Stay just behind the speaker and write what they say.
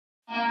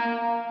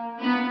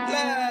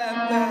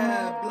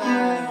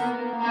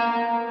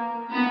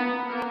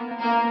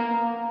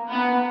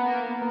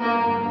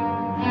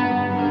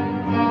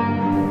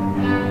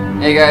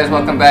Hey guys,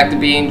 welcome back to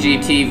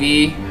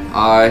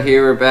B&GTV.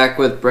 Here we're back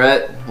with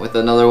Brett with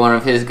another one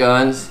of his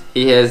guns.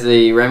 He has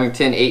the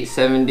Remington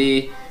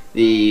 870,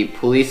 the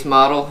police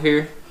model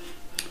here.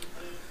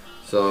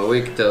 So what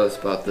you can tell us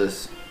about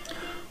this?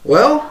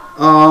 Well,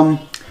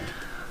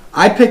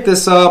 I picked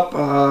this up,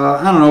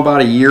 I don't know,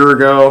 about a year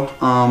ago.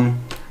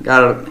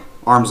 Got an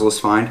armsless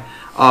find.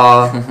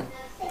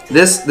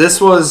 This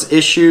was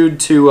issued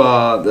to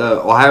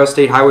the Ohio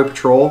State Highway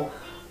Patrol.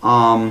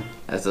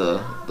 Has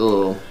a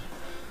little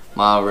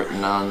model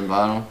written on the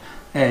bottom.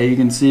 Hey, you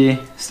can see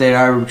State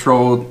Highway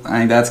Patrol. I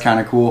think that's kind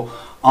of cool.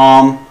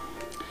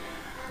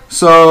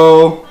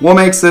 So what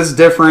makes this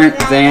different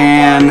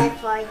than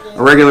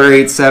a regular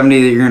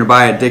 870 that you're going to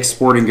buy at Dick's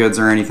Sporting Goods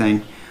or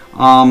anything?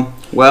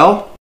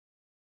 Well,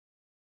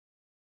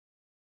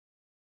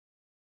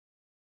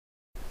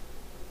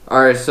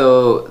 alright,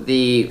 so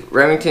the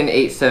Remington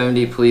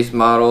 870 police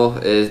model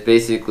is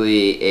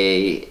basically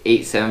a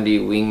 870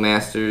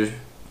 Wingmaster,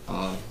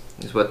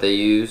 is what they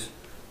use.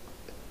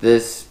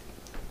 This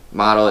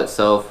model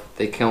itself,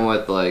 they come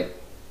with like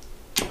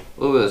a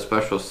little bit of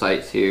special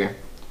sights here.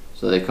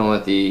 So they come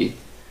with the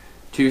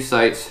two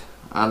sights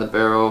on the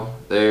barrel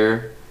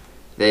there.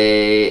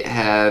 They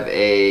have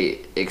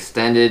a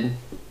extended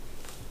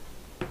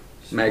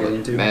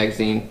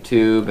magazine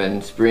tube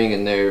and spring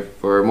in there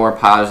for more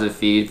positive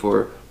feed,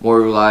 for more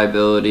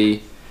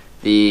reliability.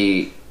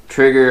 The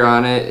trigger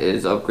on it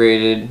is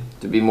upgraded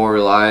to be more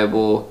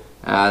reliable,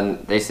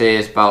 and they say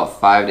it's about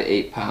 5 to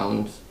 8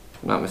 pounds,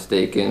 if I'm not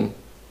mistaken.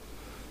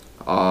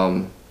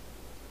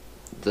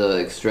 The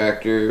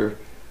extractor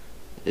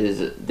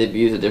is, they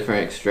use a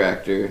different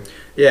extractor.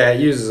 yeah, it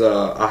uses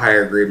a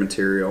higher grade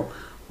material.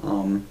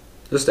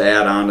 Just to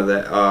add on to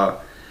that,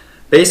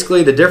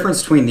 basically the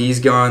difference between these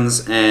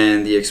guns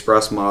and the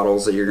express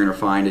models that you're going to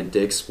find at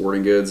Dick's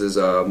Sporting Goods is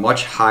a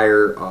much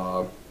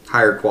higher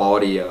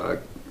quality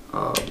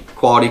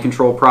quality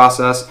control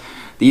process.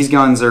 These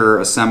guns are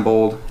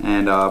assembled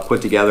and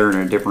put together in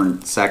a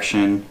different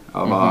section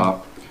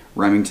of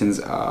Remington's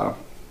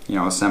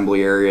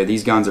assembly area.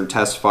 These guns are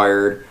test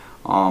fired.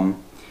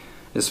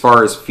 As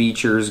far as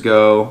features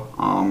go,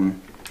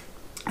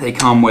 they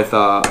come with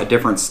a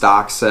different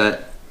stock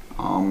set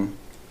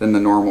than the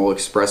normal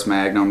Express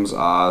Magnums.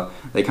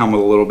 They come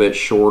with a little bit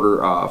shorter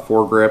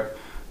foregrip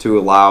to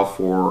allow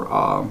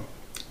for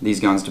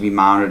these guns to be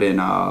mounted in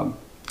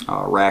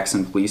racks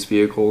in police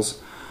vehicles.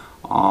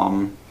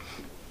 The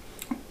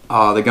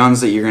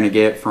guns that you're going to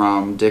get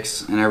from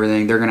Dick's and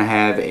everything, they're going to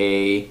have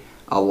a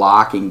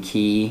lock and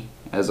key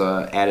as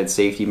a added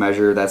safety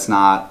measure. That's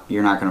not,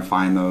 you're not going to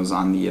find those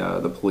on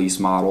the police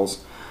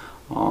models.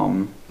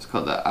 It's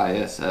called the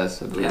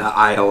ISS, I believe.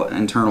 Yeah,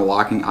 internal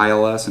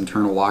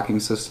locking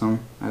system,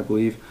 I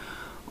believe.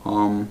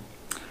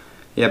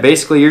 Yeah,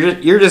 basically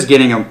you're just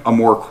getting a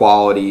more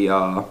quality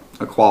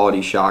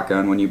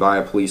shotgun when you buy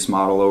a police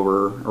model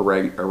over a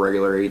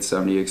regular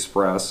 870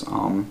 Express.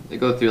 They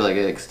go through like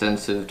an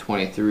extensive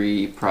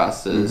 23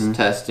 process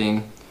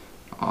testing,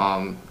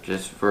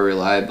 just for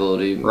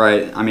reliability.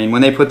 Right. I mean,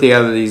 when they put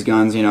together these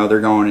guns, you know,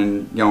 they're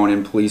going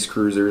in police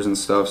cruisers and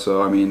stuff.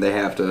 So I mean, they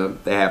have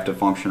to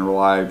function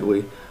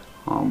reliably.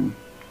 I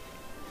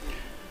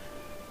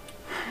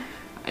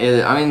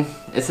mean,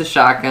 it's a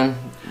shotgun.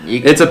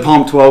 It's a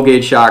pump 12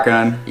 gauge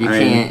shotgun.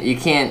 You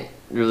can't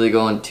really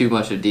go into too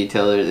much of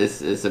detail.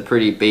 It's a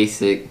pretty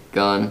basic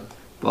gun,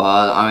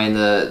 but I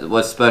mean,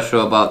 what's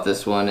special about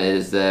this one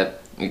is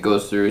that it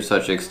goes through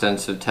such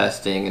extensive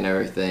testing and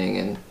everything.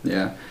 And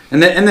yeah,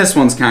 and this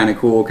one's kind of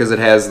cool because it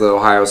has the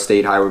Ohio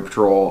State Highway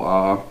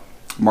Patrol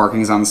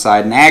markings on the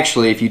side. And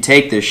actually, if you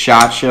take this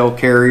shot shell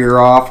carrier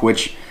off,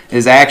 which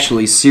is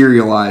actually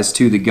serialized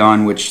to the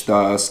gun, which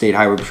the State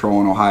Highway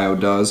Patrol in Ohio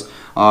does,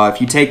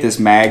 if you take this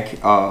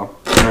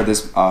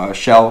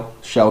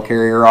shell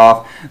carrier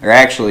off, there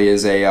actually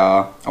is a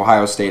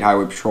Ohio State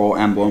Highway Patrol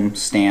emblem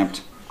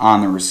stamped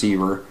on the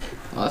receiver.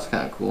 Oh, that's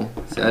kind of cool.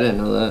 See, I didn't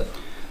know that.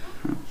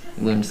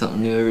 Learn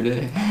something new every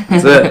day.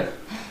 That's it.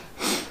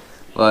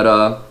 But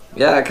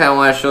yeah, I kind of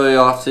want to show you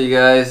off to you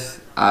guys.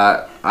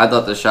 I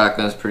thought the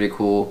shotgun was pretty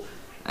cool,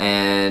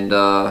 and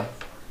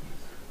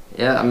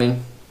yeah, I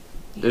mean,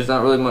 there's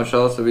not really much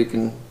else that we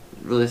can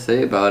really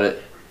say about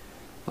it.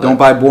 But don't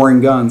buy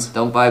boring guns.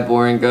 Don't buy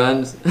boring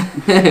guns.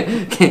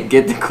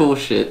 Get the cool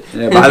shit.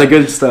 Yeah, buy the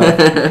good stuff.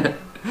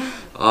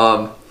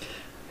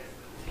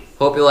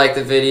 Hope you liked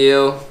the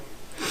video.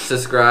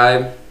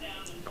 Subscribe.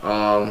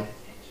 If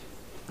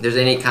there's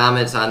any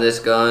comments on this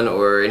gun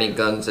or any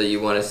guns that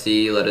you want to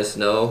see, let us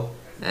know,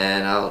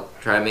 and I'll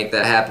try to make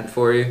that happen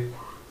for you.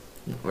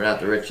 We're not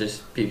the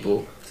richest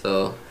people,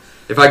 so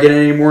if I get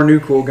any more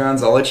new cool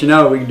guns, I'll let you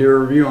know. We can do a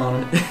review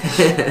on them.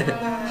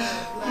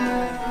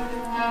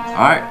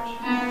 Alright,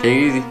 take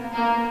it easy.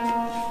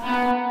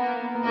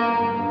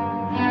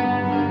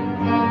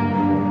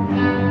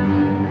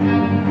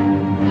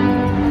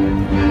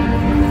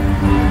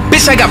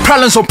 Bitch, I got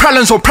problems on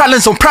problems on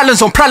problems on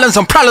problems on problems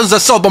on problems to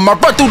solve them. I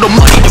run through the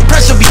money, the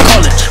pressure be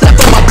calling.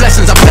 Left on my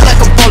blessings, I feel like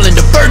I'm falling.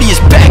 The birdie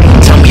is back.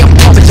 Tell me I'm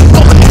pumping, I'm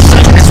going through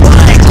something. That's why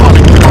I ain't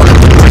calling. All of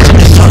the pressure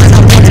is all, and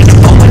I wanted to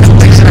go in the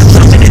face.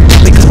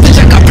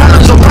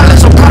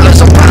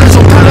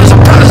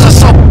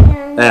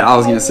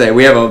 was gonna say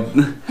we have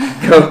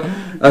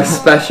a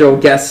special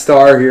guest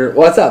star here.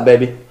 What's up,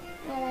 baby?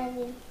 I love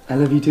you. I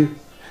love you too.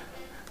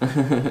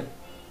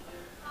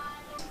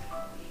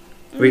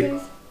 Wait,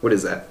 what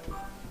is that?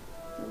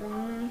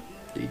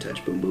 Do you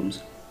touch boom booms?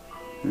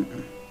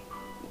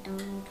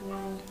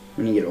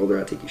 When you get older,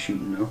 I'll take you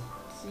shooting. No,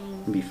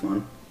 it'd be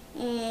fun.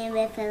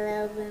 With a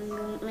little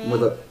boom boom.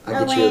 With a,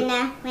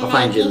 I'll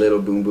find you a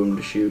little boom boom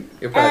to shoot.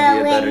 You'll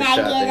probably be a better shot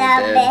than your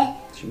dad.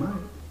 She might.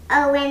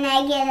 Oh, when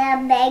I get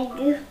a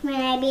big, when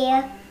I be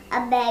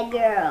a big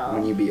girl.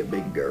 When you be a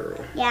big girl.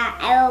 Yeah,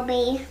 I will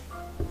be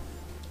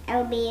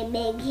a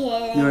big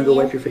kid. You wanna go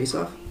wipe your face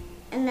off?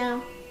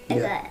 No, I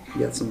got.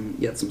 You got some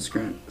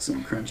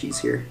some crunchies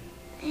here.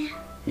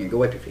 Here, go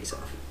wipe your face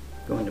off.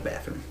 Go in the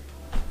bathroom.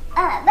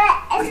 But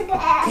it's good.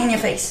 Clean your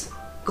face.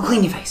 Go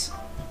clean your face.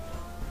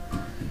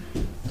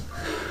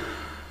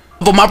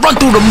 But my run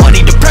through the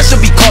money, the pressure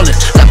be calling.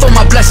 Left on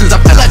my blessings, I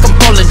feel like I'm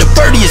falling. The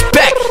birdie is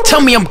back. Tell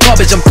me I'm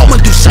garbage, I'm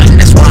going through something,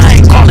 that's why I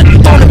ain't calling.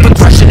 Phone and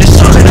progression is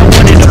solid, I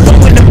wanted a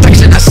phone with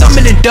affection, I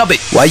summon and dub it.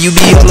 Why you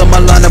be all on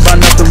my line about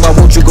nothing? Why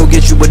won't you go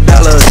get you $1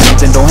 or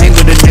something? Don't hang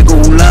with a nigga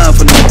who lying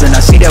for nothing. I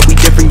see that we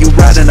different, you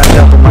riding, I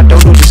dump them. I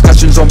don't do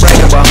discussions on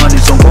bragging about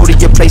hundreds. Don't go to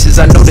your places,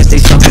 I know that they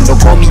something.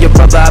 Don't call me your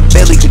brother, I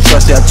barely could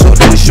trust it. I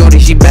told her the shorty,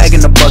 she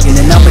bagging the bucket.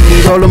 And I'ma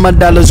need all of my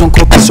dollars on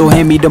corporate, so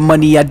hand me the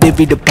money, I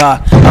divvy the pie.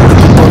 I'm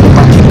looking for all of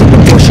my people,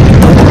 the portion, the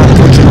number, I'm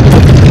torching, I'm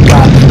putting the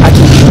vibe. I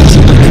can't even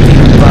see what they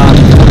the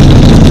vibe.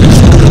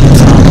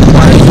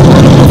 Why you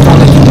all over fall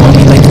like you want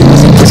me like you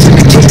wasn't pushing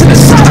the kid to the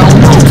side? I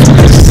don't know.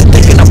 Bitches are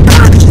thinking I'm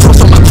blind.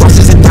 Cross on my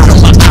crosses and not on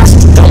my eyes.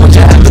 Don't want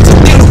your habits of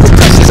little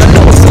repressions. I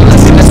know it's a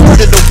lesson, that's word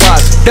of the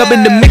wise.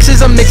 Dubbing the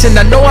mixes I'm mixing.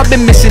 I know I've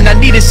been missing. I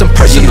needed some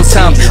personal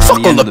time.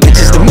 Fuck all the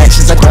bitches,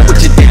 dimensions. I know what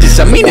you did this.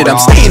 I mean it, I'm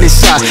staying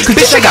inside. Cause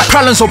bitch, I got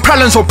problems on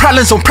problems on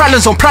problems on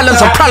problems on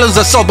problems on problems.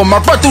 I solve them.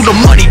 I run through the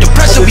money. The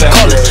pressure be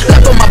calling.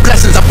 Left on my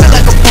blessings. I feel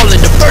like I'm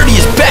falling. The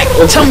birdie is back.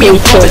 Tell me I'm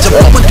garbage.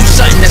 I'm going through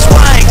something. That's why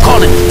I ain't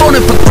calling. Phone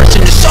and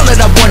progression is all that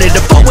I wanted.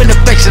 The phone and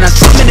affection. I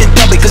summon and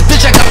dub it. Cause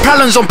bitch, I got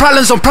problems on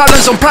problems on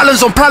problems on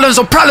problems on problems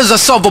on problems.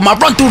 I solve them. I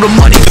run through the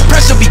money. The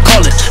pressure be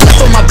calling. Left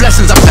on my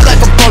blessings. I feel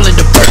like I'm falling.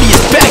 The birdie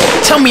is back.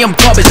 Tell me I'm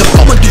garbage.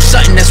 I'm going through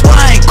something. That's why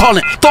I ain't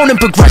calling. Phone and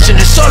progression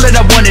is all that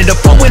I wanted. The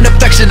phone and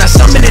affection. I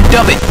summon and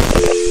dub it.